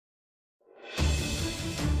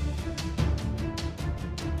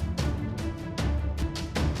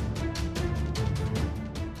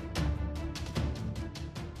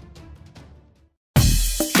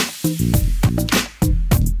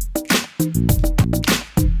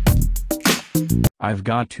I've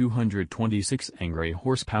got 226 angry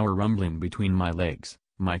horsepower rumbling between my legs,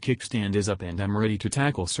 my kickstand is up and I'm ready to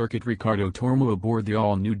tackle Circuit Riccardo Tormo aboard the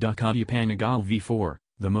all-new Ducati Panigale V4,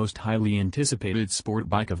 the most highly anticipated sport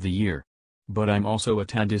bike of the year. But I'm also a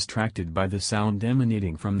tad distracted by the sound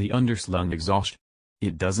emanating from the underslung exhaust.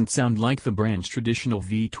 It doesn't sound like the brand's traditional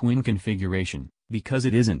V-twin configuration, because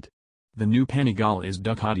it isn't. The new Panigale is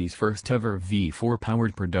Ducati's first ever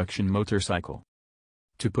V4-powered production motorcycle.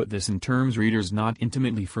 To put this in terms readers not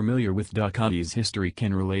intimately familiar with Ducati's history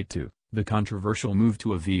can relate to, the controversial move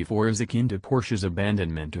to a V4 is akin to Porsche's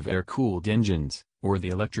abandonment of air-cooled engines, or the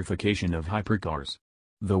electrification of hypercars.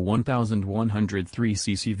 The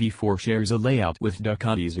 1103cc V4 shares a layout with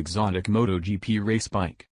Ducati's exotic MotoGP race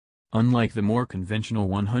bike. Unlike the more conventional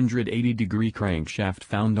 180-degree crankshaft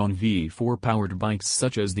found on V4-powered bikes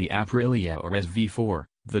such as the Aprilia or SV4,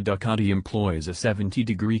 the Ducati employs a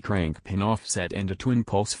 70-degree crank pin offset and a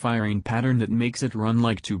twin-pulse firing pattern that makes it run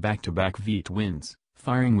like two back-to-back V-twins,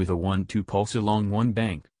 firing with a 1-2 pulse along one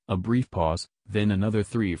bank, a brief pause, then another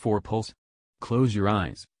 3-4 pulse. Close your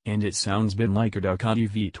eyes, and it sounds a bit like a Ducati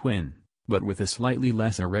V-twin, but with a slightly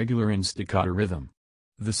less irregular and staccato rhythm.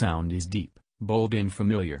 The sound is deep, bold and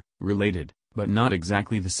familiar, related, but not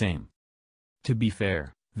exactly the same. To be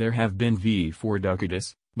fair, there have been V4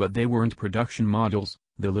 Ducatis, but they weren't production models.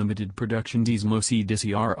 The limited production Dismo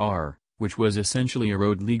CDCRR, which was essentially a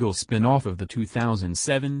road-legal spin-off of the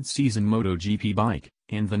 2007 season MotoGP bike,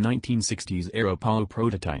 and the 1960s-era Polo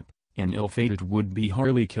prototype, an ill-fated would-be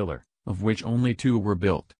Harley killer, of which only 2 were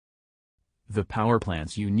built. The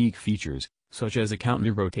powerplant's unique features, such as a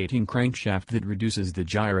counter-rotating crankshaft that reduces the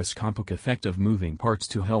gyroscopic effect of moving parts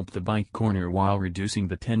to help the bike corner while reducing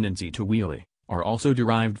the tendency to wheelie, are also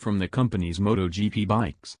derived from the company's MotoGP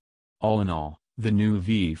bikes. All in all, the new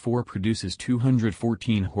V4 produces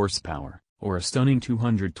 214 horsepower, or a stunning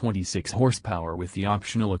 226 horsepower with the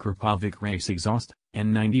optional Akrapovic race exhaust,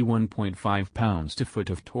 and 91.5 pounds-to-foot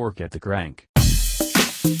of torque at the crank.